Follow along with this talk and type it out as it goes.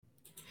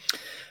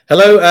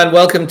Hello and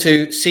welcome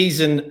to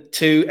Season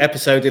 2,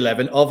 Episode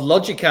 11 of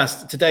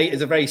Logicast. Today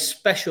is a very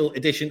special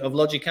edition of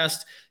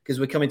Logicast because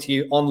we're coming to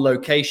you on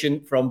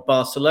location from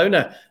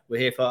Barcelona. We're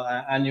here for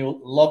our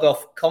annual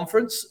Log-Off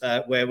conference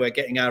where we're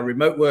getting our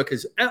remote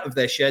workers out of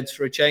their sheds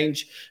for a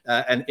change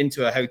and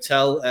into a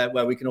hotel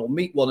where we can all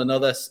meet one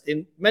another,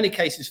 in many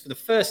cases for the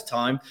first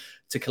time,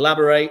 to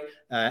collaborate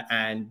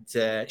and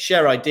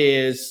share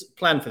ideas,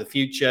 plan for the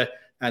future,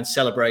 and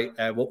celebrate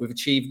what we've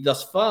achieved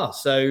thus far.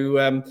 So,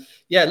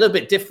 a little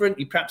bit different.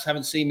 You perhaps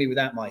haven't seen me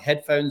without my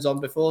headphones on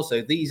before.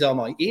 So these are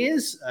my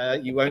ears.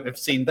 You won't have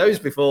seen those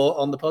before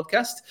on the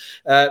podcast.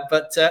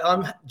 But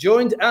I'm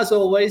joined, as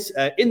always,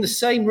 in the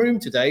same room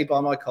today by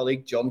my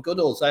colleague, John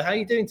Goodall. So how are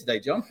you doing today,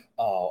 John?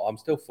 Oh, I'm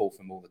still full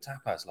from all the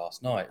tapas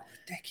last night.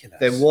 Ridiculous.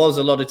 There was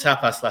a lot of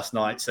tapas last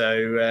night.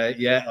 So,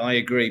 I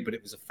agree. But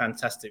it was a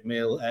fantastic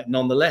meal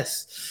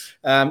nonetheless.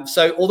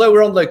 So although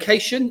we're on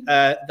location,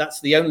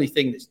 that's the only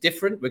thing that's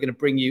different. We're going to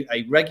bring you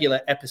a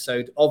regular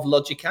episode of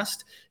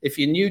Logicast. If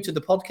you're new to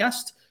the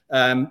podcast,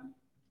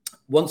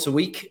 once a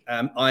week,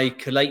 I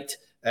collate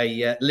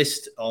a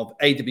list of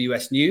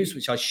AWS news,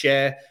 which I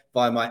share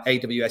via my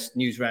AWS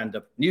News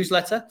Roundup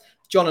newsletter.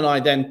 John and I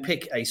then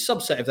pick a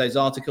subset of those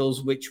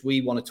articles, which we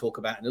want to talk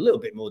about in a little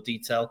bit more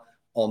detail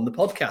on the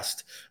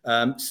podcast.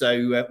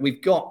 So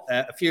we've got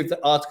a few of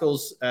the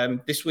articles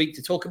this week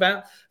to talk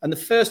about. And the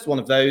first one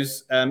of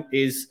those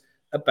is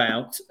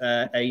about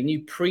a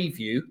new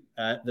preview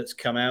that's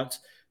come out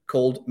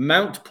called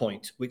Mount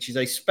Point, which is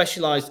a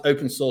specialized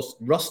open source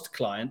Rust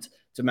client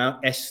to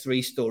mount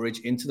S3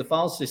 storage into the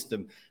file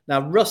system.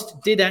 Now, Rust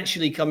did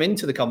actually come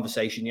into the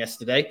conversation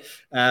yesterday.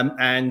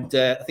 And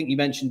I think you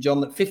mentioned,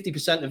 John, that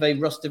 50% of a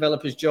Rust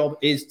developer's job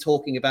is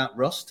talking about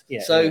Rust.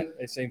 Yeah,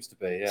 it seems to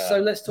be, yeah. So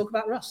let's talk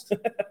about Rust.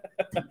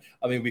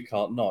 I mean, we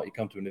can't not. You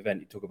come to an event,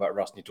 you talk about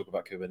Rust and you talk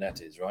about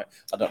Kubernetes, right?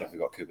 I don't know if we've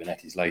got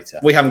Kubernetes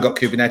later. We haven't got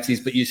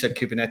Kubernetes, but you said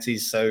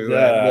Kubernetes. So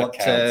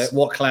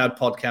what cloud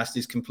podcast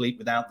is complete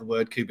without the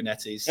word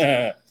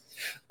Kubernetes?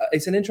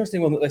 It's an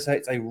interesting one that they say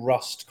it's a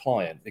Rust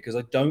client, because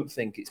I don't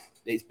think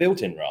it's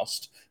built in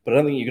Rust, but I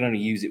don't think you can only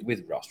use it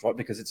with Rust, right?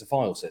 Because it's a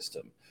file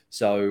system.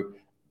 So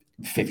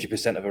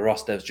 50% of a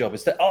Rust dev's job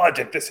is that, I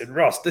did this in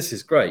Rust. This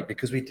is great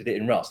because we did it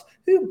in Rust.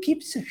 Who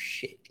gives a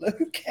shit?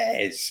 Who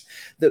cares?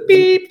 The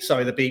beep.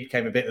 Sorry, the beep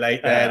came a bit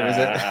late there. Was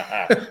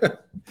it?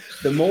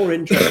 The more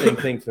interesting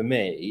thing for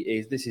me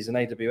is this is an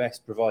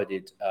AWS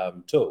provided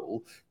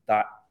tool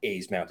that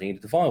is mounting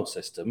into the file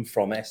system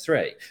from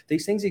S3.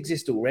 These things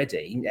exist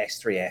already.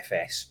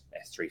 S3FS,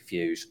 S3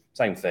 Fuse,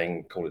 same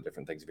thing, call it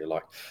different things if you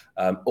like,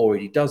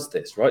 already does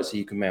this, right? So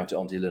you can mount it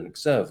onto your Linux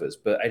servers.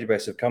 But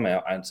AWS have come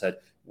out and said,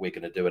 we're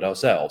going to do it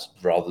ourselves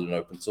rather than an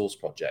open source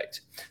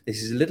project.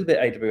 This is a little bit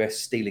AWS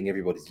stealing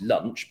everybody's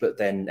lunch, but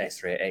then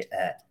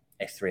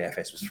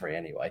S3FS was free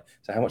anyway.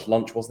 So how much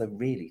lunch was there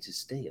really to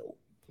steal?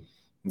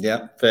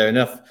 Yeah, fair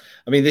enough.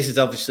 I mean, this is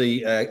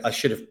obviously, I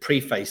should have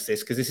prefaced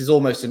this because this is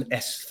almost an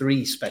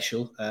S3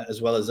 special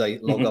as well as a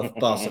Log-Off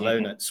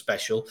Barcelona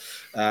special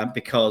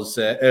because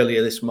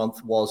earlier this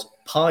month was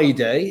Pi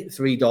Day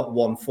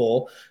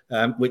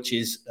 3.14, which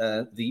is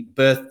the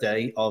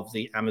birthday of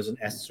the Amazon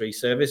S3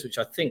 service, which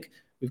I think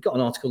we've got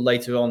an article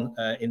later on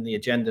in the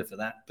agenda for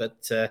that.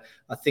 But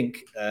I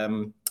think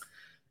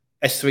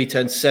S3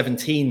 turns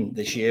 17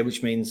 this year,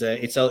 which means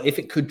if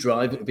it could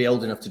drive, it would be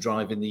old enough to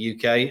drive in the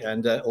UK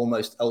and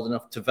almost old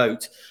enough to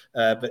vote.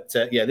 But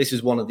this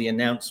is one of the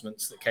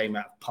announcements that came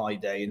out of Pi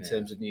Day in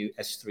terms of new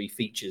S3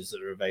 features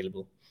that are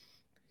available.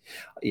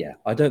 Yeah,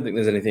 I don't think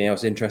there's anything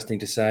else interesting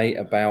to say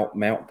about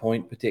Mount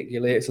Point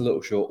particularly. It's a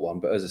little short one,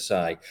 but as I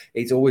say,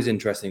 it's always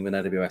interesting when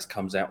AWS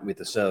comes out with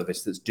a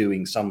service that's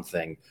doing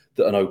something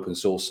that an open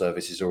source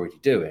service is already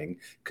doing,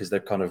 because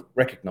they've kind of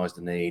recognized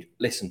the need,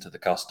 listened to the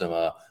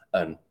customer,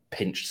 and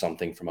pinched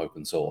something from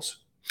open source.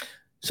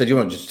 So do you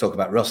want to just talk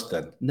about Rust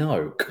then?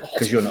 No.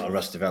 Because you're not a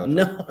Rust developer.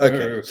 No.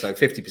 Okay, so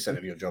 50%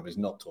 of your job is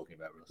not talking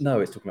about Rust.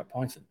 No, it's talking about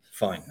Python.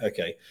 Fine,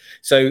 okay.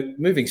 So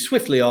moving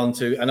swiftly on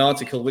to an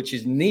article which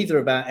is neither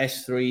about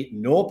S3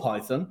 nor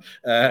Python.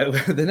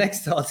 The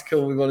next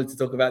article we wanted to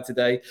talk about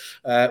today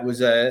was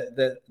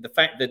the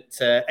fact that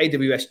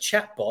AWS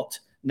Chatbot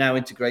now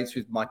integrates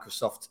with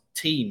Microsoft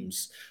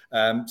Teams.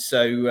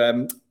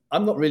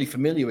 I'm not really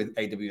familiar with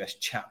AWS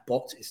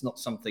Chatbot. It's not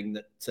something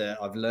that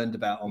I've learned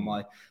about on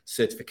my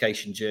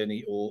certification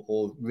journey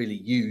or really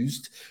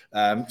used.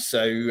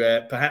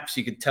 Perhaps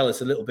you could tell us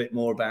a little bit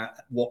more about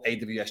what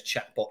AWS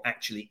Chatbot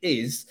actually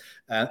is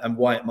and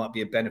why it might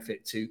be a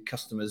benefit to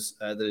customers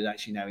that it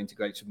actually now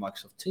integrates with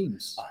Microsoft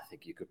Teams. I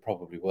think you could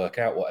probably work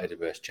out what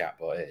AWS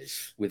Chatbot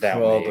is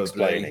without me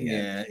explaining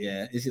it.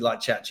 Yeah. Is it like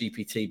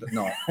ChatGPT but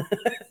not?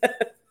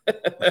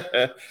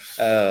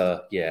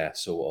 Yeah,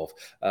 sort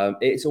of.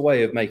 It's a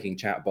way of making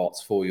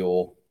chatbots for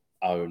your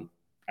own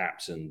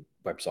apps and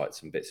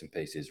websites and bits and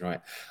pieces,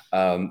 right?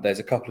 There's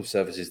a couple of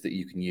services that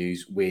you can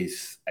use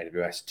with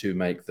AWS to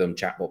make them,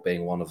 chatbot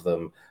being one of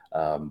them,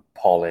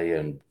 Poly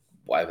and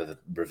whatever the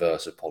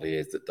reverse of Poly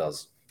is that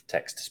does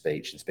text to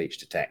speech and speech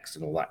to text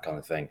and all that kind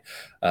of thing.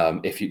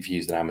 If you've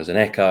used an Amazon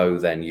Echo,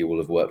 then you will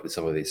have worked with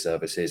some of these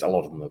services. A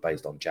lot of them are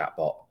based on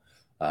chatbot.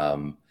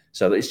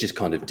 So it's just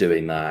kind of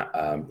doing that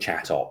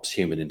chat ops,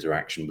 human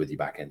interaction with your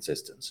back-end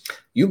systems.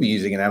 You'll be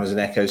using an Amazon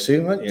Echo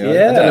soon, won't you?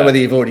 Yeah. I don't know whether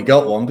you've already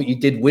got one, but you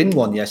did win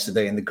one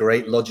yesterday in the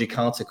Great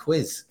Logicata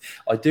quiz.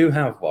 I do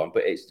have one,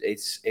 but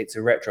it's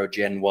a retro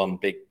Gen 1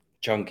 big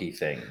chunky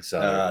thing.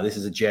 So this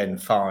is a Gen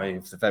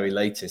 5, the very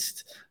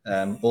latest.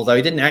 Although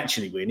he didn't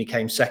actually win, he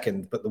came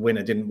second, but the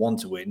winner didn't want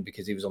to win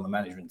because he was on the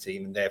management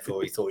team, and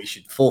therefore he thought he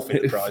should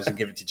forfeit the prize and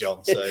give it to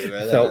John. So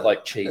it felt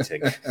like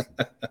cheating.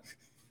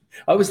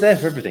 I was there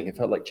for everything. It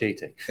felt like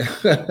cheating.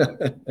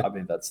 I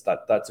mean, that's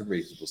a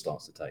reasonable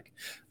stance to take.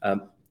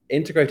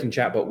 Integrating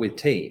chatbot with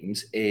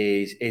Teams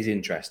is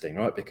interesting,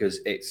 right?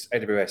 Because it's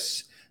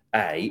AWS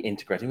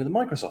integrating with a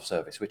Microsoft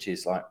service, which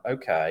is like,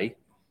 okay,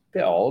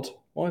 bit odd.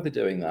 Why are they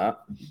doing that?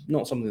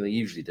 Not something they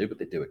usually do, but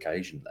they do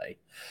occasionally.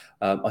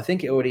 I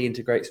think it already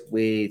integrates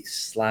with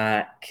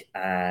Slack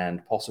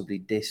and possibly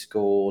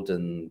Discord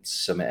and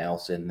something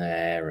else in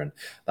there and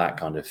that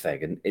kind of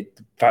thing. And the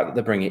fact that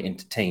they're bringing it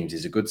into Teams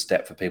is a good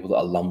step for people that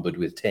are lumbered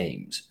with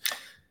Teams.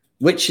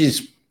 Which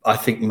is, I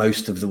think,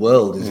 most of the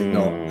world, is it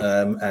not?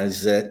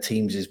 As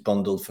Teams is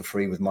bundled for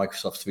free with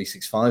Microsoft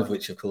 365,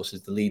 which, of course,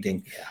 is the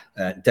leading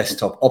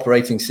desktop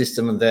operating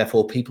system. And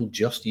therefore, people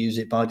just use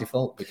it by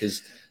default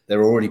because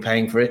they're already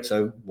paying for it.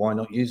 So why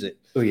not use it?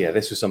 Oh, yeah,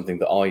 this was something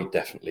that I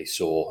definitely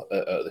saw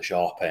at the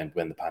sharp end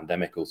when the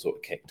pandemic all sort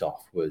of kicked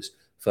off. Was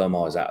firm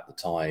I was at the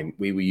time,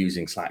 we were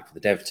using Slack for the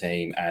dev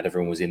team and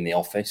everyone was in the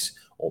office,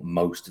 or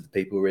most of the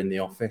people were in the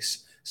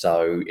office.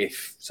 So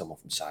if someone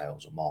from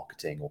sales or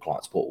marketing or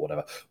client support or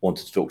whatever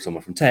wanted to talk to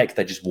someone from tech,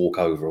 they'd just walk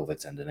over or they'd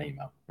send an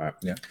email, right?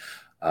 Yeah.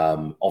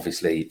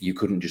 Obviously, you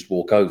couldn't just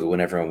walk over when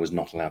everyone was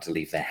not allowed to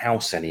leave their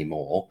house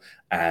anymore,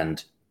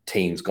 and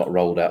Teams got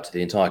rolled out to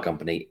the entire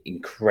company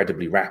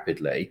incredibly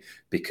rapidly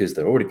because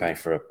they're already paying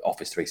for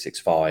Office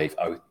 365.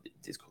 Oh,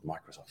 it's called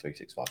Microsoft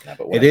 365 now,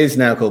 but it is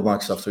now called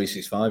Microsoft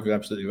 365. You're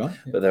absolutely right.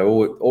 Yeah. But they're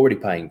already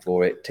paying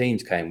for it.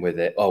 Teams came with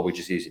it. Oh, we're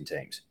just using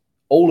Teams.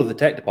 All of the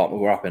tech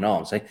department were up in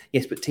arms saying,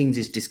 yes, but Teams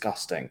is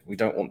disgusting. We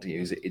don't want to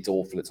use it. It's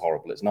awful. It's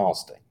horrible. It's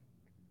nasty.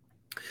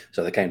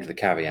 So they came to the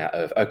caveat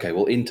of, okay,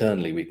 well,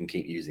 internally we can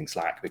keep using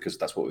Slack because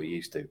that's what we're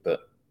used to,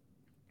 but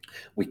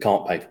we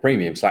can't pay for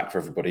premium Slack for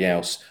everybody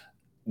else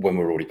when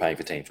we're already paying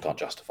for Teams. We can't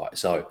justify it.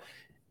 So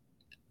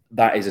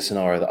that is a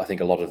scenario that I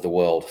think a lot of the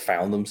world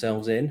found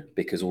themselves in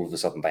because all of a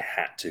sudden they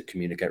had to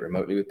communicate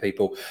remotely with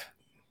people.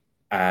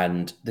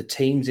 And the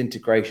Teams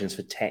integrations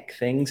for tech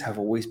things have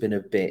always been a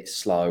bit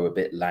slow, a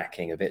bit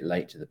lacking, a bit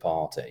late to the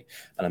party.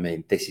 And I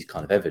mean, this is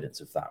kind of evidence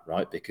of that,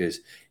 right? Because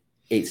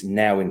it's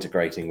now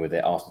integrating with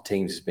it after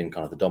Teams has been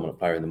kind of the dominant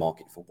player in the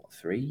market for,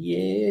 3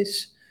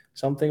 years?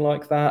 Something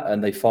like that.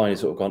 And they finally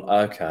sort of gone,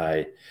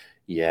 okay,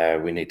 yeah,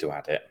 we need to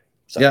add it.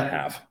 So they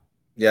have.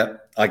 Yeah,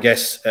 I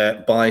guess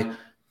by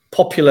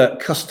popular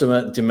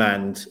customer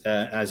demand,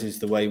 as is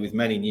the way with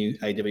many new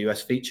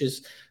AWS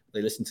features,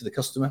 they listen to the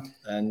customer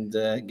and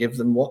give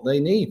them what they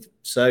need.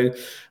 So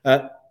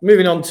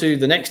moving on to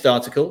the next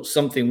article,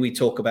 something we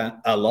talk about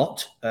a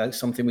lot,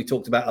 something we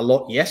talked about a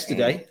lot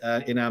yesterday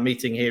in our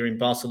meeting here in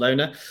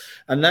Barcelona,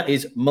 and that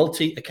is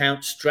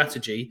multi-account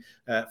strategy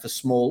for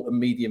small and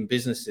medium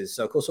businesses.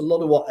 So, of course, a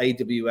lot of what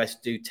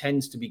AWS do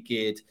tends to be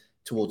geared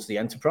towards the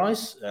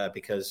enterprise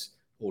because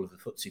all of the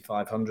FTSE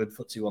 500,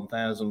 FTSE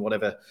 1000,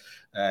 whatever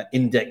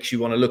index you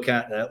want to look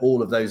at,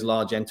 all of those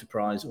large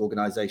enterprise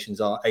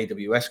organizations are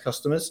AWS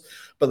customers.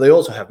 But they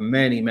also have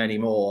many, many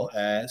more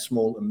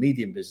small and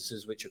medium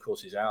businesses, which, of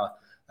course, is our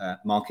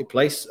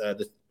marketplace,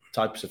 the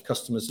types of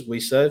customers that we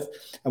serve.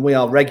 And we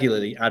are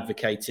regularly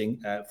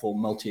advocating for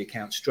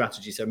multi-account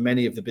strategy. So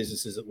many of the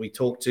businesses that we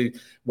talk to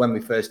when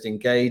we first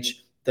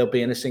engage, they'll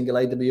be in a single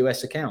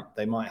AWS account.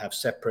 They might have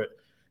separate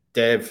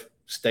dev,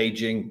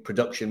 staging,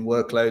 production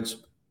workloads,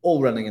 all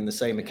running in the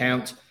same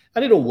account,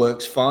 and it all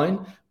works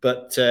fine.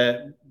 But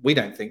we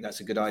don't think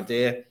that's a good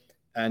idea,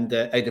 and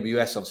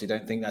AWS obviously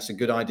don't think that's a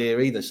good idea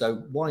either.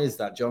 So why is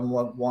that, John?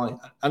 Why?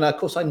 And of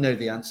course I know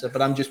the answer,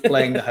 but I'm just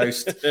playing the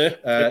host,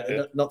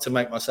 not to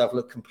make myself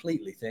look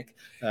completely thick.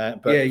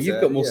 But yeah,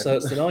 you've got more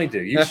certs than I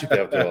do. You should be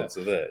able to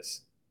answer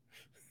this.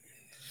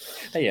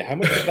 Hey, yeah, how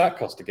much does that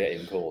cost to get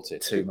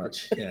imported? Too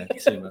much. Yeah,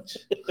 too much.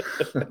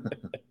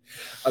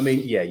 I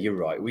mean, yeah, you're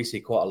right. We see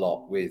quite a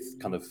lot with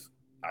kind of,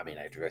 I mean,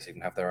 AWS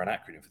even have their own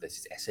acronym for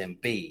this. It's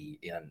SMB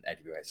in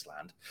AWS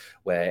land,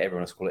 where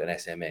everyone else call it an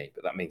SME,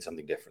 but that means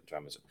something different to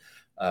Amazon.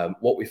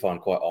 What we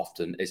find quite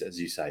often is, as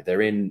you say,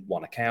 they're in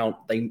one account.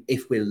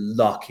 If we're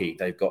lucky,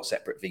 they've got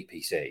separate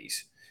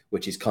VPCs,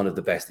 which is kind of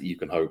the best that you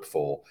can hope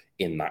for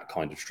in that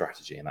kind of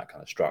strategy and that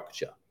kind of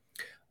structure.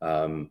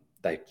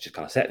 they just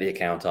kind of set the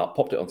account up,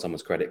 popped it on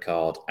someone's credit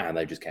card, and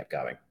they just kept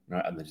going,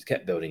 right? And they just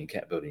kept building and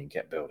kept building and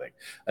kept building.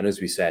 And as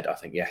we said, I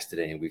think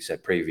yesterday, and we've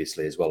said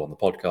previously as well on the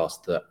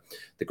podcast, that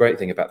the great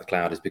thing about the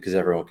cloud is because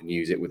everyone can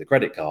use it with a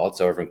credit card,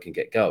 so everyone can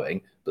get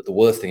going. But the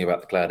worst thing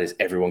about the cloud is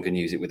everyone can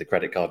use it with a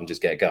credit card and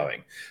just get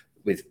going,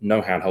 with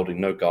no hand holding,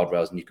 no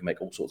guardrails, and you can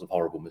make all sorts of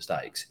horrible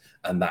mistakes.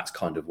 And that's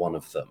kind of one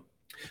of them.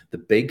 The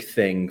big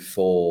thing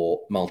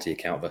for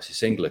multi-account versus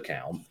single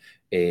account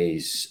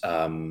is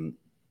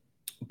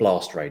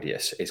blast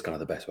radius is kind of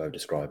the best way of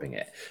describing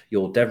it.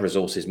 Your dev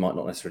resources might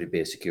not necessarily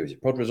be as secure as your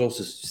prod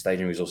resources,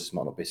 staging resources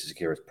might not be as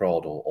secure as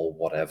prod or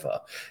whatever.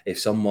 If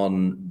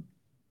someone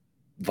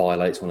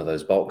violates one of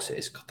those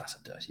boxes, God, that's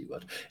a dirty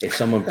word. If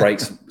someone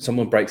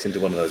breaks into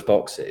one of those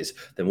boxes,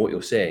 then what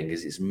you're seeing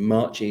is it's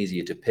much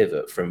easier to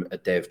pivot from a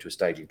dev to a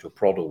staging to a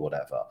prod or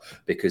whatever,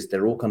 because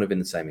they're all kind of in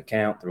the same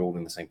account, they're all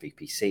in the same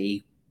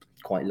VPC,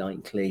 quite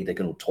likely. They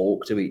can all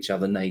talk to each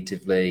other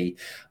natively.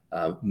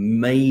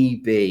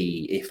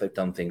 Maybe if they've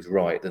done things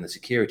right, then the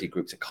security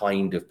groups are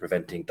kind of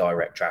preventing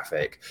direct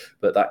traffic,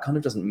 but that kind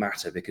of doesn't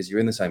matter because you're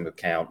in the same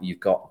account.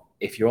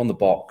 If you're on the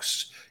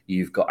box,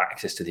 you've got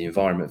access to the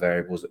environment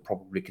variables that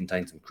probably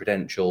contain some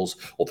credentials,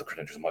 or the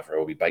credentials might very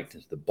well be baked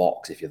into the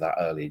box if you're that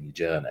early in your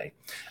journey.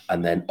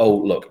 And then, oh,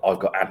 look, I've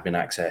got admin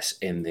access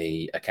in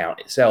the account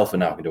itself, and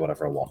now I can do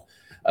whatever I want.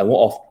 And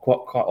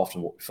quite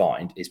often what we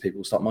find is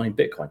people start mining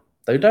Bitcoin.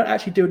 They don't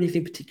actually do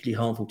anything particularly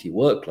harmful to your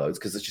workloads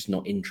because it's just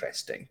not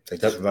interesting. They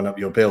just run up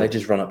your bill. They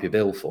just run up your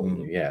bill for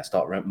you. Yeah,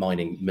 start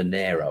mining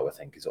Monero, I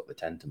think, is what they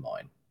tend to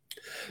mine.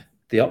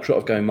 The upshot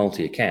of going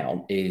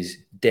multi-account is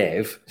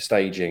dev,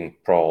 staging,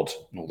 prod,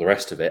 and all the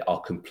rest of it are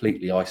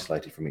completely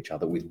isolated from each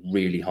other with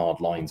really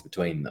hard lines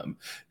between them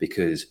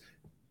because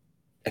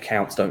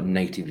accounts don't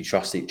natively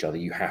trust each other.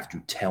 You have to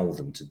tell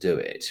them to do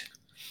it.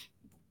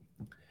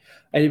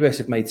 AWS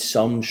have made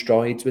some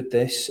strides with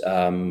this.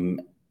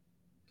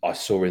 I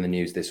saw in the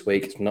news this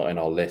week, it's not in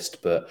our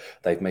list, but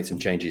they've made some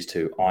changes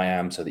to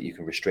IAM so that you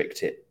can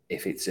restrict it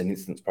if it's an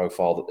instance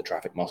profile that the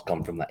traffic must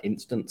come from that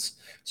instance.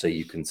 So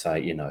you can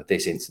say,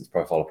 this instance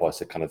profile applies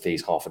to kind of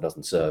these half a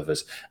dozen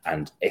servers.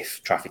 And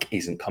if traffic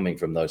isn't coming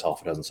from those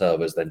half a dozen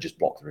servers, then just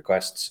block the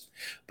requests.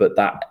 But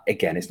that,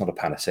 again, it's not a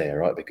panacea,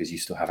 right? Because you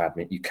still have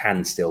admin, you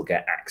can still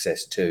get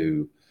access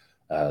to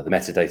the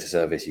metadata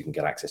service, you can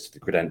get access to the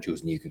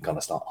credentials, and you can kind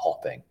of start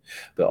hopping.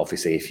 But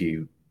obviously, if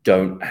you're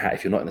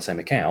not in the same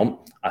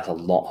account, that's a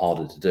lot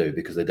harder to do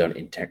because they don't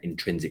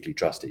intrinsically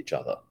trust each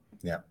other.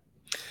 Yeah.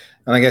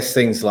 And I guess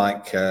things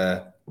like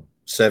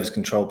service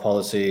control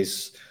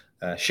policies,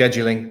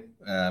 scheduling,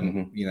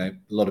 a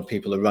lot of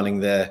people are running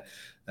their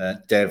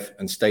dev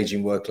and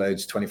staging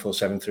workloads 24/7,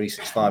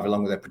 365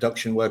 along with their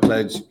production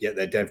workloads, yet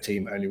their dev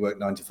team only work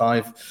 9 to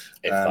 5.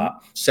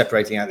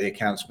 Separating out the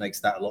accounts makes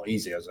that a lot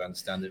easier, as I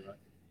understand it, right?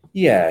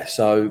 Yeah,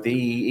 so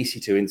the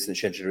EC2 instance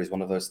scheduler is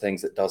one of those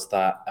things that does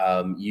that.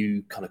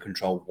 You kind of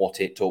control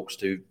what it talks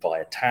to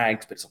via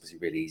tags, but it's obviously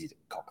really easy to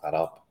cock that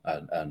up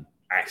and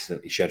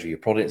accidentally schedule your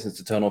prod instance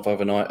to turn off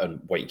overnight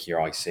and wake your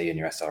IC and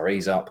your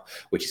SREs up,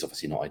 which is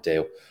obviously not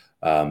ideal.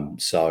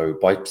 So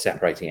by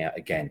separating out,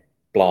 again,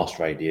 blast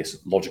radius,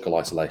 logical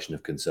isolation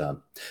of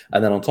concern.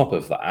 And then on top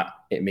of that,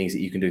 it means that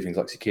you can do things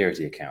like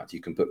security accounts.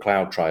 You can put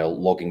CloudTrail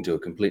logging to a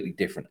completely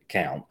different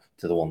account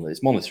to the one that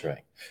it's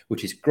monitoring,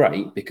 which is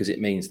great because it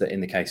means that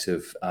in the case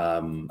of, I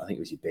think it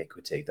was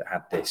Ubiquity that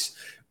had this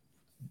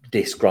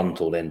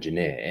disgruntled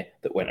engineer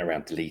that went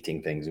around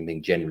deleting things and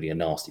being generally a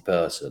nasty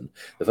person,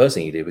 the first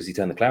thing he did was he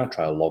turned the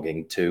CloudTrail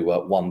logging to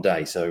 1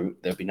 day, so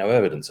there'd be no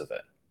evidence of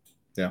it.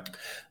 Yeah.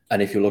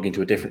 And if you're logging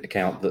to a different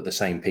account that the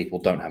same people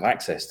don't have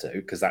access to,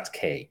 because that's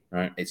key,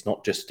 right? It's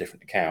not just a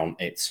different account,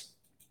 it's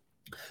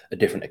a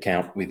different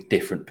account with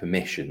different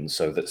permissions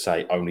so that,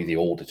 say, only the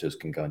auditors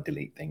can go and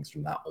delete things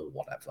from that or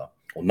whatever,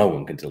 or no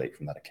one can delete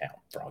from that account,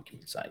 for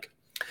argument's sake.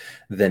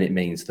 Then it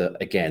means that,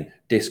 again,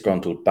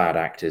 disgruntled bad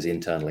actors,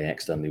 internally,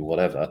 externally,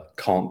 whatever,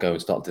 can't go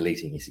and start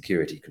deleting your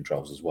security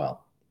controls as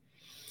well.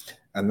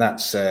 And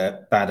that's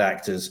bad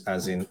actors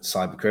as in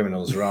cyber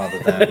criminals rather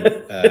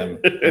than,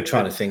 I'm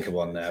trying to think of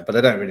one now, but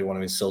I don't really want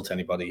to insult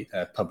anybody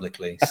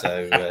publicly.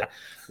 So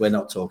we're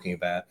not talking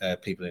about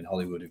people in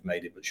Hollywood who've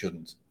made it but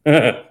shouldn't.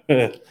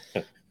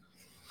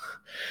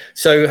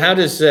 So how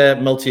does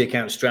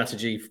multi-account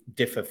strategy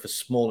differ for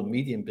small and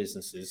medium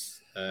businesses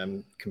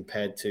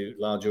compared to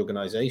large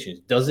organizations?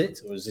 Does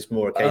it, or is this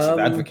more a case of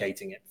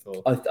advocating it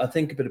for? I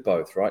think a bit of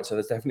both, right? So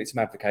there's definitely some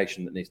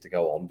advocation that needs to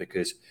go on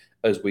because,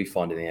 as we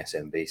find in the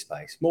SMB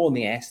space, more on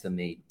the S than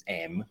the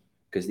M,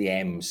 because the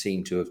M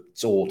seem to have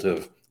sort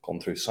of gone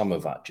through some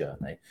of that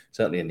journey,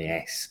 certainly in the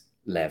S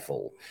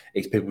level.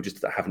 It's people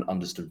just that haven't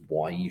understood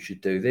why you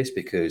should do this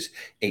because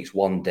it's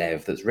one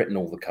dev that's written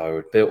all the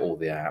code, built all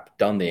the app,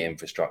 done the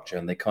infrastructure,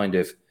 and they're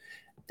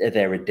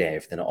a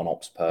dev, they're not an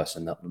ops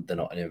person, they're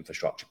not an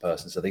infrastructure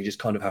person, so they just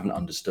kind of haven't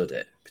understood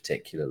it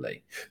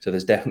particularly. So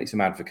there's definitely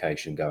some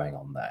advocation going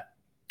on there.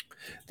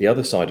 The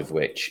other side of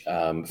which,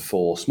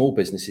 for small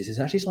businesses, is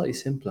actually slightly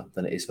simpler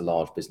than it is for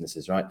large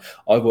businesses, right?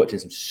 I've worked in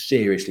some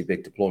seriously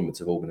big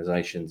deployments of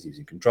organizations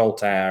using Control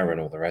Tower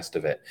and all the rest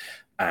of it.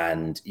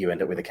 And you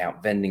end up with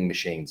account vending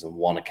machines and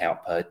one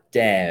account per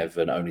dev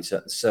and only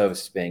certain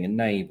services being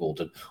enabled.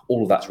 And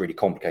all of that's really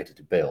complicated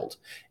to build.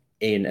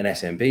 In an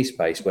SMB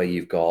space where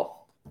you've got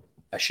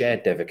a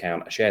shared dev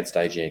account, a shared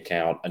staging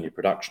account, and your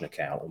production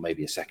account, or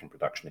maybe a second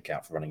production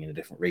account for running in a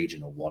different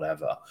region or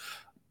whatever,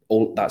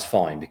 all that's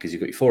fine, because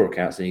you've got your 4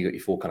 accounts and you've got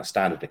your 4 kind of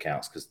standard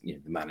accounts, because the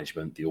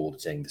management, the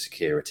auditing, the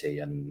security,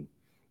 and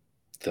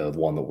the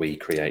one that we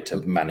create to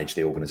manage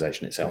the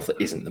organization itself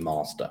that isn't the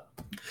master.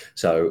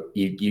 So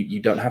you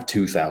don't have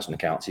 2,000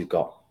 accounts, you've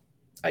got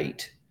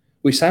 8,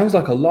 which sounds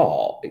like a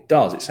lot. It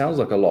does. It sounds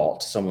like a lot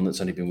to someone that's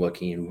only been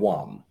working in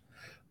one,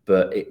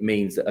 but it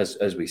means that,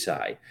 as we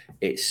say,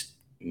 it's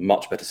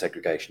much better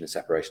segregation and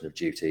separation of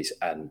duties.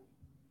 And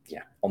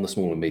yeah, on the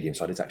small and medium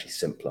side, it's actually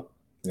simpler.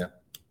 Yeah.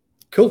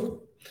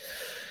 Cool.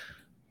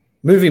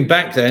 Moving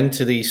back then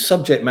to the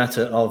subject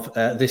matter of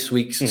this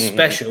week's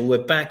special, we're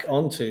back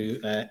onto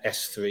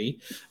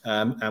S3,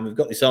 and we've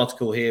got this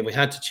article here. We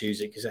had to choose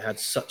it because it had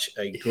such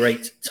a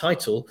great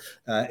title.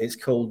 It's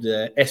called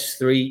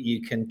S3,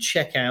 You Can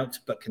Check Out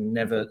But Can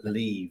Never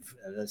Leave.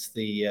 That's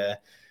the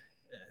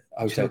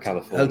Hotel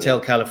California. Hotel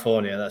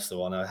California, that's the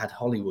one. I had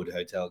Hollywood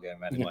Hotel going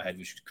around in my head,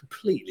 which was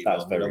completely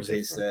wrong. Very obviously,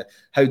 it's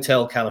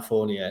Hotel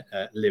California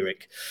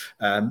lyric.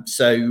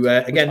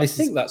 Again, I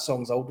think that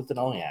song's older than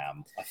I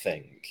am. I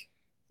think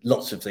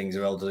lots of things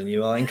are older than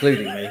you are,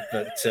 including me.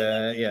 But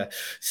yeah,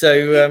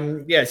 so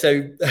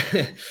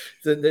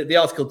the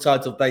article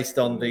title based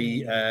on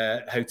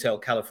the Hotel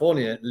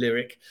California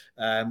lyric,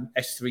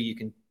 S3, you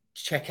can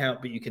check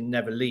out but you can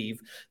never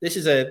leave. This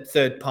is a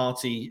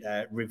third-party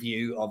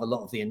review of a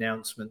lot of the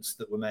announcements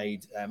that were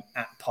made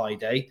at Pi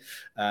Day.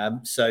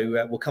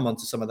 We'll come on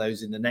to some of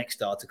those in the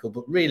next article,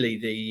 but really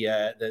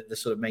the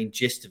sort of main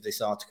gist of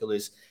this article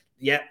is,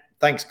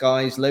 thanks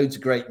guys, loads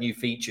of great new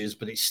features,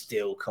 but it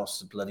still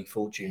costs a bloody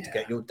fortune to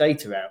get your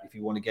data out if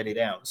you want to get it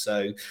out.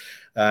 So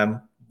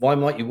why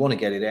might you want to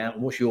get it out?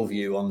 And what's your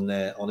view on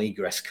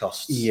egress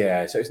costs?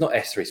 Yeah, so it's not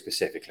S3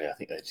 specifically. I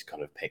think they just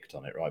kind of picked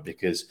on it, right?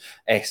 Because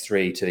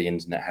S3 to the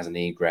internet has an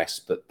egress,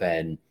 but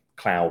then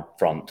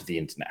CloudFront to the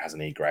internet has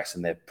an egress,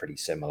 and they're pretty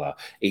similar.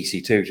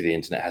 EC2 to the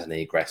internet has an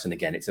egress, and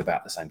again, it's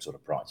about the same sort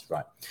of price,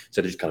 right?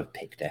 So they just kind of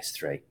picked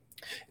S3.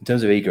 In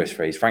terms of egress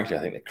fees, frankly, I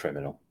think they're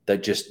criminal. They're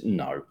just,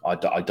 no, I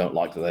don't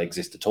like that they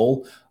exist at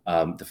all.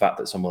 The fact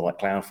that someone like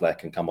Cloudflare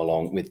can come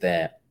along with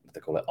their, they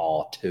call it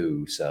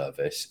R2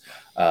 service,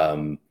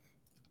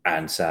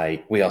 and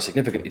say, we are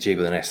significantly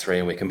cheaper than S3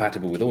 and we're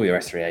compatible with all your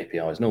S3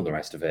 APIs and all the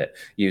rest of it,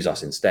 use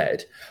us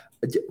instead.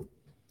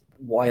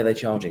 Why are they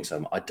charging so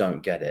much? I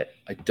don't get it.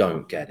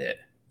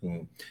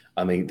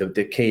 I mean,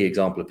 the key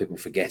example of people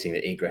forgetting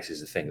that egress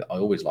is a thing that I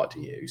always like to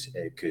use,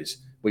 because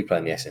we play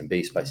in the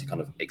SMB space, you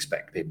kind of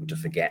expect people to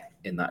forget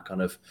in that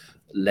kind of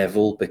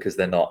level, because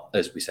they're not,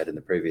 as we said in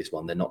the previous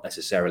one, they're not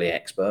necessarily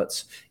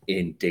experts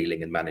in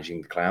dealing and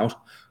managing the cloud.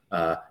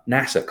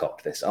 NASA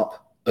cocked this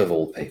up, of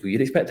all people.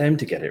 You'd expect them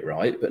to get it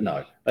right, but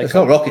no. It's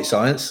not rocket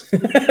science.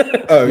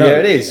 Oh, no, yeah,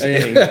 it is.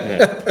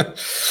 Yeah.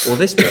 Well,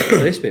 this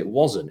bit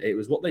wasn't. It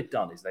was what they'd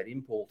done is they'd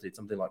imported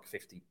something like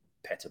 50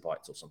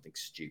 petabytes or something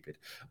stupid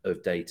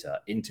of data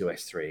into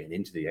S3 and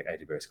into the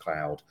AWS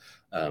cloud,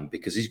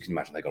 because as you can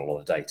imagine, they got a lot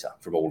of data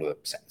from all of the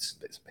sets,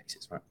 bits and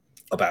pieces, right?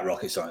 About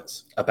rocket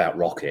science. About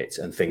rockets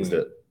and things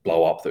that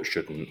blow up that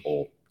shouldn't,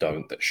 or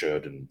don't that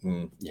should,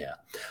 and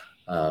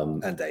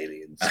and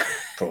aliens,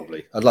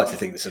 probably. I'd like to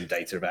think there's some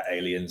data about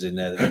aliens in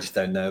there that we just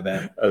don't know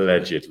about.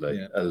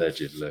 Allegedly.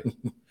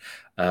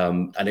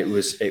 And it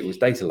was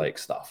data lake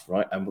stuff,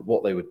 right? And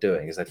what they were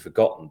doing is they'd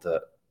forgotten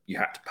that you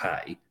had to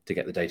pay to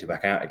get the data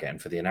back out again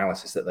for the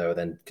analysis that they were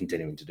then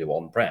continuing to do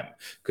on-prem,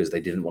 because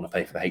they didn't want to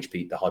pay for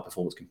the high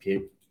performance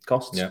compute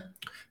costs. Yeah.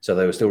 So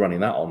they were still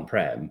running that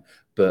on-prem,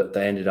 but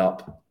they ended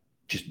up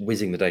just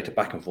whizzing the data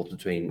back and forth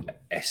between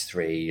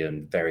S3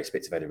 and various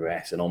bits of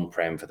AWS and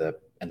on-prem for the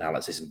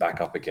analysis and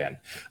back up again.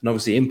 And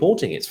obviously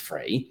importing it's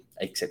free,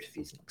 except if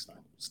you're using like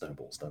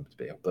Snowball's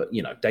bill. But,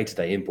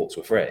 day-to-day imports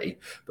were free,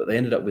 but they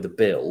ended up with a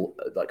bill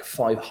like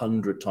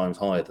 500 times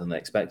higher than they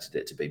expected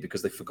it to be,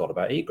 because they forgot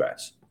about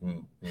egress.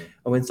 And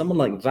when someone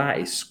like that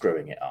is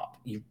screwing it up,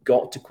 you've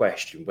got to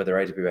question whether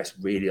AWS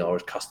really are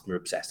as customer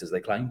obsessed as they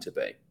claim to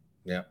be.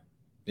 Yeah.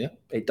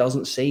 It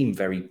doesn't seem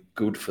very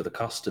good for the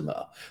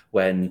customer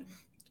when,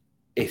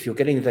 if you're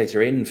getting the data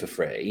in for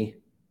free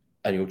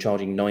and you're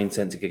charging 9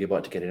 cents a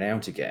gigabyte to get it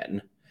out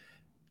again,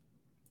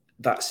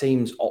 that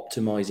seems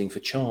optimizing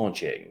for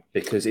charging,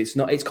 because it's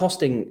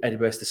costing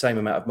AWS the same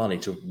amount of money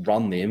to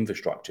run the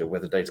infrastructure,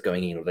 whether data's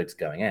going in or data's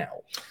going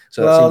out.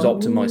 So that seems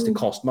optimized to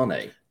cost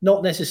money.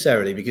 Not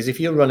necessarily, because if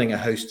you're running a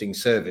hosting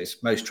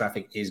service, most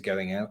traffic is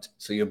going out.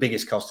 So your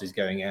biggest cost is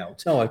going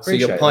out. No, I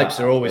appreciate so your pipes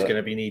that, are always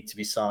going to need to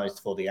be sized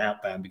for the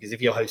outbound, because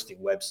if you're hosting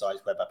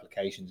websites, web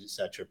applications,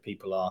 etc.,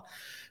 people are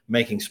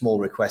making small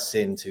requests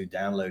in to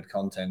download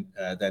content,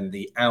 then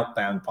the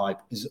outbound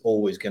pipe is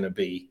always going to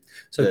be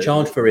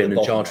charge for in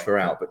and charge bottleneck, for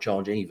out, but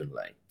charge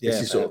evenly. Yeah,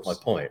 this is sort of my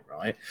point,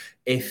 right?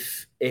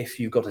 If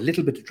you've got a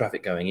little bit of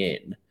traffic going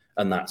in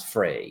and that's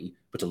free,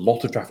 but a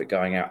lot of traffic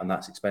going out and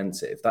that's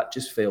expensive, that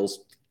just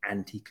feels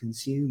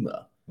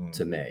anti-consumer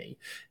to me.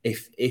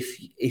 If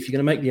you're going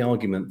to make the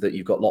argument that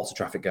you've got lots of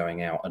traffic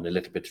going out and a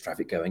little bit of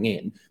traffic going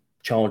in,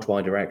 charge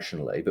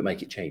bi-directionally, but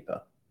make it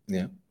cheaper.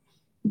 Yeah.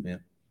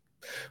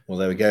 Well,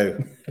 there we go.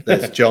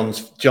 There's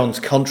John's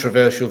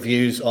controversial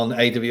views on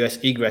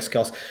AWS egress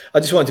costs.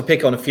 I just wanted to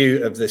pick on a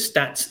few of the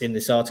stats in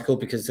this article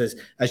because,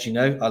 as you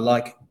know, I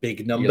like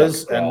big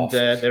numbers, and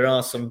there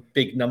are some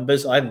big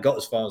numbers. I haven't got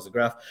as far as the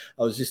graph.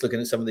 I was just looking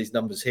at some of these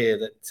numbers here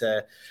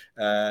that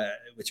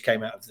which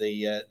came out of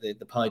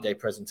the Pi Day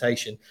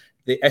presentation.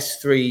 The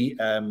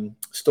S3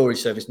 storage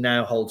service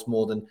now holds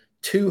more than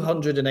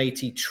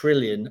 280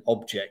 trillion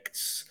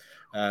objects.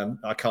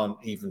 I can't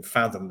even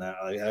fathom that.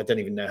 I don't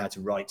even know how to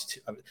write.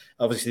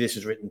 Obviously, this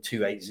was written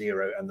 280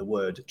 and the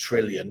word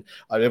trillion.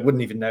 I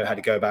wouldn't even know how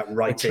to go about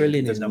writing. A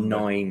trillion the is number.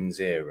 9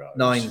 zeros.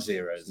 9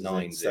 zeros.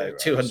 9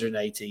 zeros. So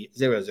 280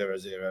 000 000.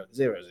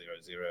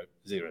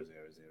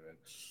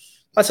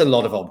 That's a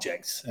lot of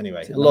objects.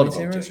 Anyway, a lot of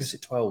zeros, objects. or is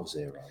it 12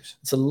 zeros?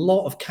 It's a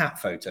lot of cat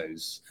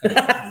photos.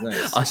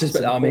 I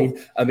suspect. I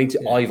mean,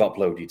 I've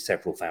uploaded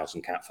several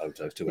thousand cat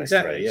photos to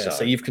exactly, S3. Yeah.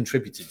 So you've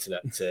contributed to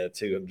that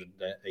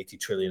 280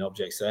 trillion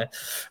objects there.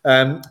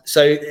 And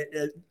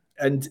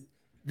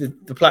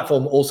the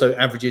platform also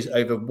averages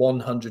over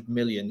 100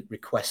 million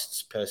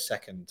requests per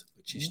second,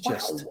 which is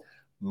just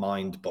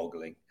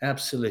mind-boggling.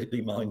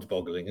 Absolutely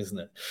mind-boggling, isn't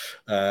it?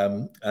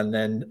 And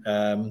then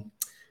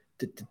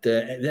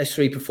the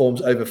S3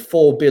 performs over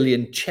 4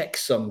 billion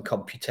checksum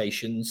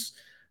computations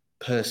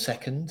per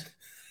second.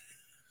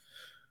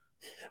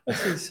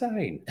 That's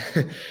insane.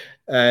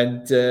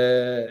 And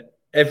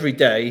every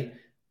day,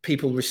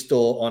 people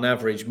restore on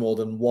average more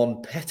than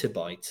 1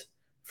 petabyte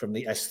from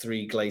the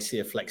S3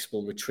 Glacier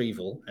Flexible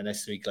Retrieval and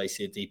S3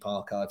 Glacier Deep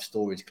Archive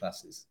storage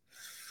classes.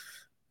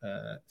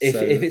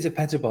 If it's a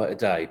petabyte a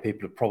day,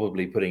 people are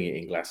probably putting it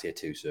in Glacier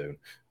too soon.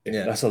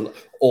 That's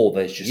or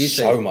there's just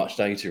so much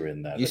data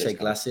in there. You say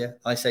Glacier,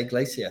 I say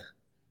Glacier.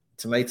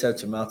 Tomato,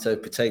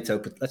 potato,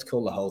 but let's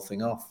call the whole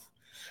thing off.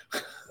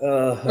 I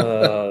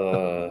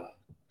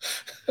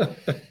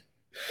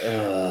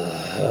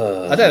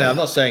don't know. I'm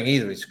not saying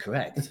either is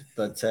correct,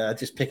 but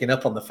just picking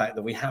up on the fact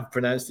that we have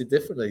pronounced it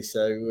differently.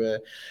 So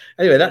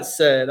anyway, that's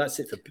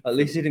it for. At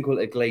least you didn't call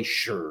it a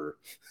glacier.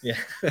 Yeah,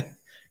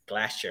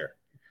 glacier.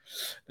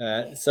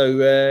 That's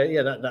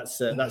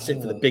it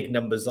for the big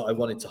numbers that I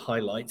wanted to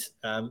highlight.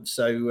 Let's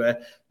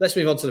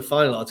move on to the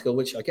final article,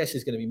 which I guess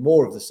is going to be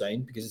more of the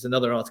same because it's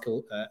another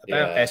article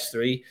about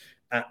S3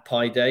 at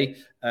Pi Day.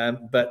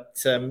 But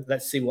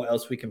let's see what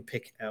else we can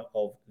pick out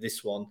of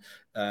this one.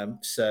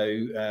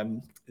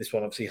 This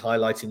one obviously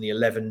highlighting the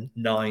 11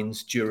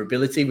 nines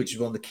durability, which is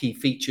one of the key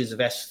features of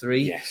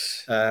S3.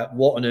 Yes.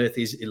 What on earth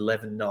is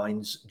 11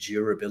 nines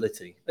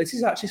durability? This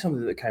is actually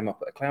something that came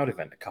up at a cloud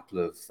event a couple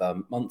of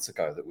months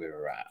ago that we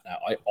were at. Now,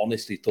 I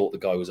honestly thought the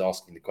guy was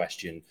asking the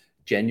question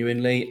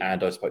genuinely,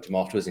 and I spoke to him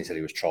afterwards and he said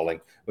he was trolling,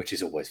 which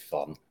is always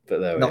fun. But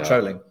there we are.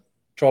 Trolling.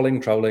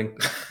 Trolling.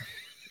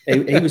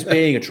 He was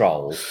being a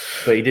troll,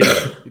 but he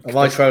didn't. Am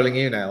I trolling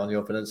you now on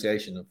your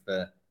pronunciation of?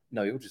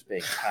 No, you're just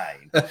being a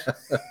pain.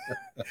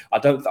 I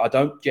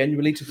don't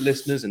genuinely, to the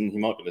listeners, and he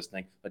might be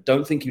listening, I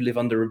don't think you live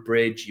under a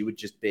bridge. You were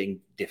just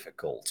being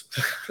difficult.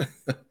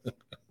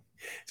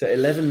 So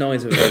 11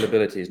 nines of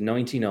availability is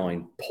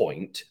 99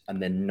 point,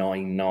 and then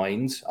 9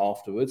 nines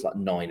afterwards, like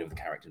 9 of the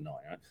character 9,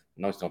 right?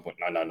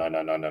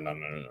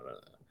 99.9999999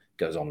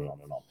 goes on and on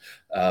and on.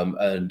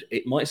 And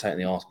it might say in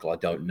the article, I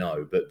don't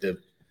know, but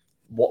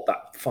what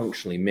that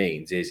functionally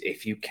means is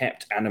if you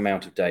kept an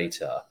amount of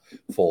data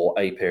for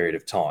a period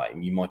of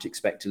time, you might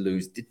expect to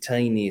lose the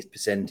tiniest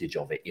percentage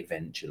of it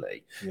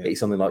eventually. Yeah. It's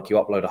something like you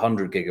upload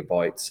 100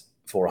 gigabytes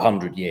for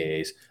 100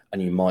 years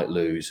and you might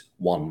lose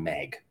 1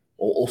 meg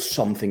or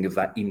something of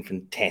that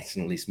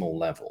infinitesimally small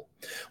level.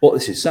 What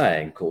this is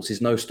saying, of course, is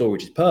no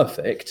storage is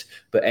perfect,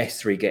 but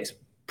S3 gets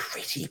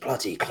pretty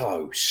bloody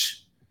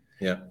close.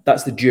 Yeah,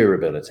 that's the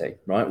durability,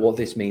 right? What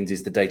this means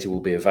is the data will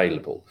be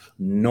available,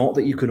 not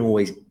that you can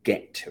always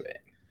get to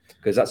it,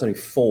 because that's only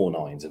 4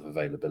 nines of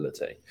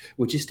availability,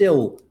 which is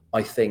still,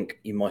 I think,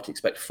 you might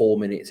expect 4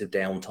 minutes of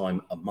downtime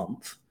a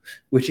month,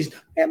 which is,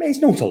 I mean, it's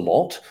not a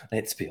lot.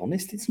 Let's be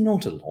honest, it's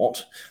not a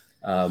lot.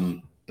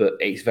 But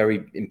it's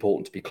very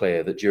important to be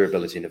clear that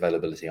durability and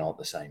availability aren't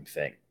the same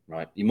thing,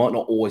 right? You might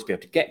not always be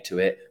able to get to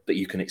it, but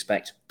you can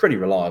expect pretty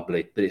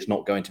reliably that it's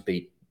not going to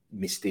be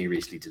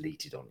mysteriously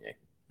deleted on you.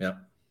 Yeah.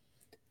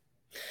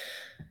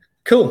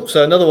 Cool.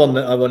 So another one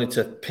that I wanted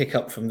to pick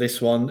up from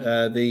this one,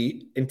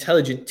 the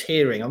intelligent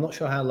tiering. I'm not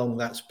sure how long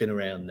that's been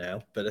around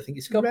now, but I think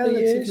it's a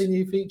relatively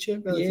new feature.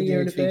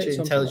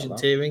 Intelligent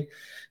tiering.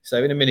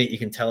 So in a minute you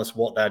can tell us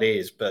what that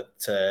is, but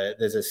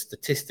there's a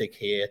statistic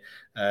here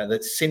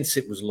that since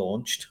it was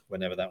launched,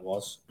 whenever that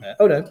was.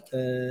 No,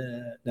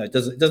 it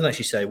doesn't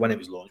actually say when it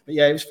was launched, but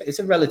yeah, it's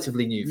a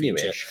relatively new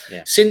feature.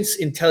 Yeah. Since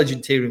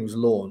intelligent tiering was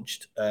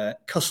launched,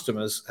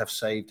 customers have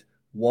saved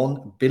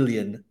 $1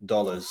 billion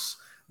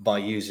by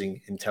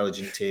using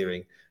intelligent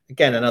tiering.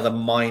 Again, another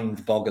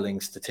mind-boggling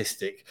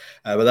statistic.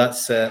 But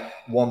that's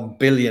 $1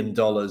 billion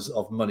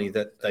of money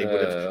that they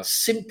would have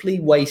simply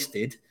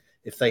wasted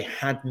if they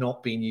had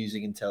not been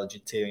using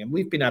intelligent tiering. And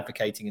we've been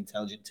advocating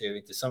intelligent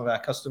tiering to some of our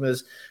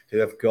customers who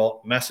have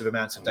got massive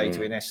amounts of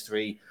data in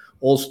S3,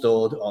 all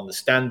stored on the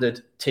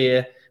standard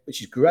tier,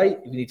 which is great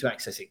if you need to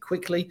access it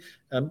quickly.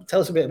 Tell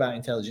us a bit about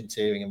intelligent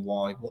tiering and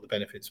what the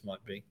benefits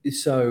might be.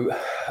 So,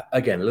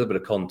 again, a little bit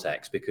of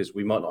context, because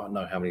we might not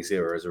know how many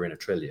zeros are in a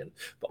trillion,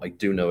 but I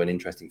do know an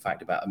interesting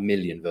fact about a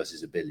million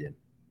versus a billion.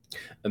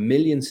 A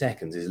million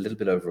seconds is a little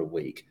bit over a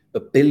week. A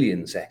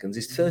billion seconds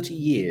is 30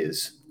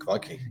 years.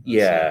 Crikey.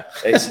 Yeah.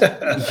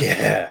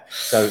 Yeah.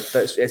 So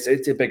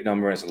it's a big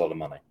number. It's a lot of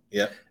money.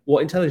 Yeah.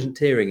 What intelligent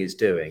tiering is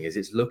doing is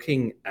it's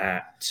looking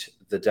at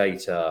the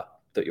data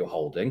that you're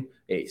holding.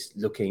 It's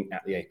looking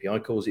at the API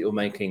calls that you're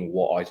making,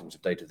 what items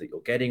of data that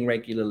you're getting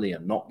regularly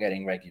and not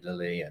getting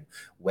regularly, and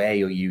where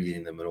you're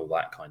using them and all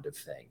that kind of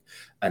thing.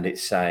 And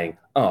it's saying,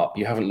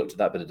 you haven't looked at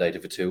that bit of data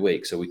for 2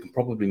 weeks, so we can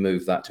probably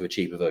move that to a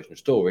cheaper version of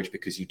storage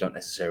because you don't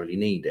necessarily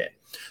need it.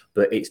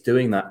 But it's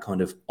doing that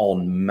kind of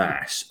en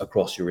masse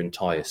across your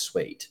entire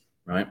suite,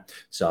 right?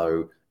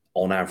 So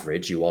on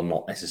average, you are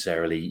not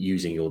necessarily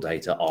using your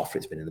data after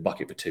it's been in the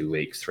bucket for 2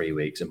 weeks, 3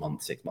 weeks, a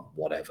month, 6 months,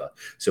 whatever.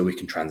 So we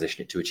can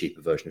transition it to a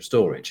cheaper version of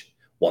storage.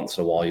 Once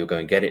in a while, you'll go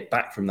and get it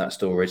back from that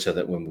storage, so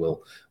that when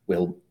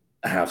we'll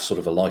have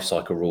sort of a life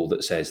cycle rule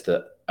that says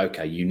that,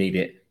 okay, you need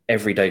it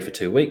every day for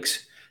 2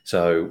 weeks.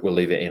 So we'll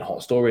leave it in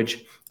hot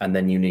storage, and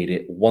then you need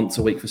it once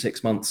a week for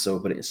 6 months. So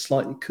we'll put it in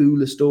slightly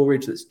cooler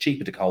storage that's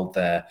cheaper to hold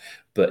there,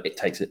 but it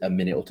takes a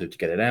minute or two to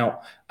get it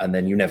out, and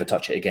then you never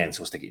touch it again. So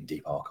we'll stick it in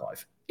deep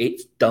archive.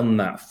 It's done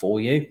that for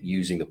you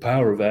using the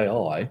power of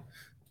AI,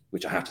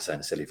 which I have to say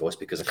in a silly voice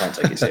because I can't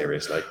take it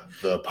seriously.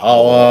 The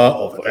power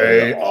of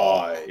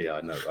AI. Yeah,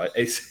 I know, right?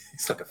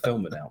 It's like a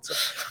film announcer.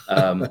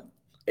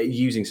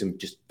 Using some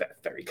just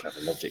very clever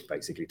logic,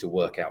 basically, to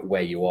work out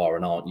where you are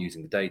and aren't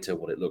using the data,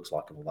 what it looks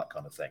like, and all that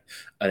kind of thing.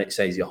 And it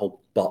saves you a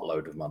whole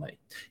buttload of money.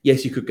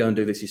 Yes, you could go and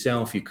do this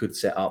yourself. You could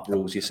set up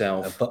rules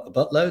yourself. A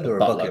buttload or a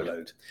bucket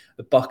load?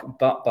 A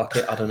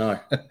bucket, I don't know.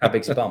 How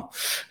big's the bum?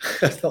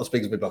 It's not as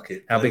big as my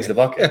bucket. How big's the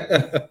bucket?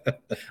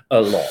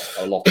 A lot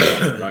of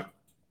money, right?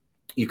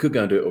 You could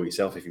go and do it all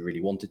yourself if you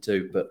really wanted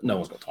to, but no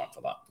one's got time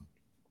for that.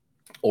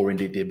 Or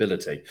indeed the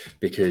ability,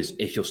 because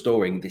if you're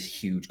storing this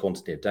huge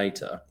quantity of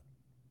data,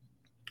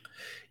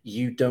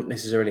 you don't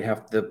necessarily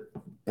have the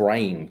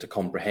brain to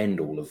comprehend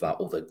all of that,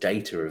 or the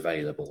data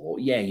available. Or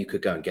you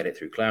could go and get it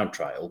through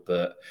CloudTrail,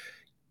 but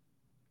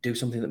do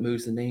something that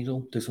moves the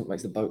needle, do something that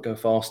makes the boat go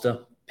faster.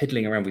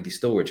 Piddling around with your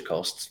storage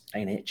costs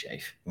ain't it,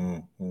 Chief?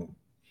 Mm-hmm.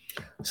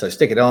 So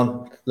stick it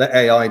on, let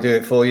AI do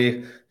it for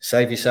you,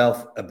 save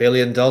yourself $1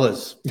 billion.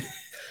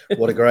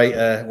 What a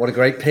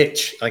great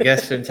pitch, I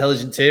guess, for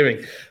intelligent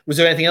tiering. Was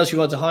there anything else you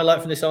wanted to highlight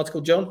from this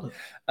article, John?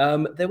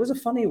 There was a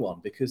funny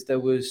one, because there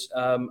was,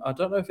 I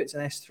don't know if it's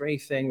an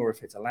S3 thing or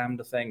if it's a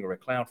Lambda thing or a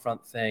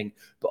CloudFront thing,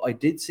 but I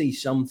did see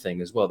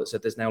something as well that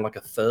said there's now like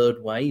a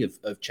third way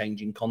of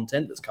changing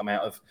content that's come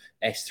out of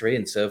S3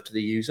 and served to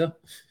the user.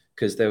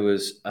 Because there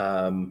was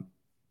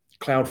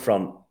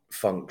CloudFront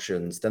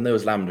functions, then there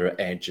was Lambda at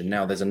Edge, and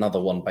now there's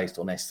another one based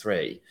on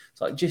S3.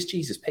 It's like, just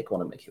Jesus, pick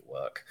one and make it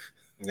work.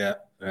 Yeah,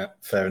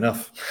 fair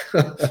enough.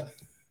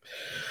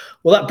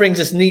 Well, that brings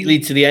us neatly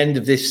to the end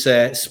of this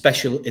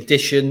special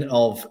edition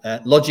of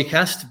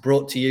Logicast,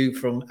 brought to you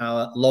from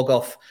our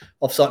log-off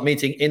offsite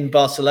meeting in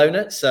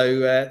Barcelona.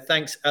 So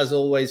thanks, as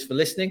always, for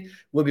listening.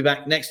 We'll be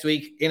back next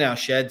week in our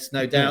sheds,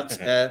 no doubt,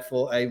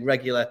 for a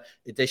regular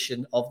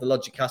edition of the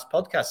Logicast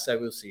podcast. So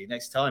we'll see you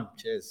next time.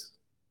 Cheers.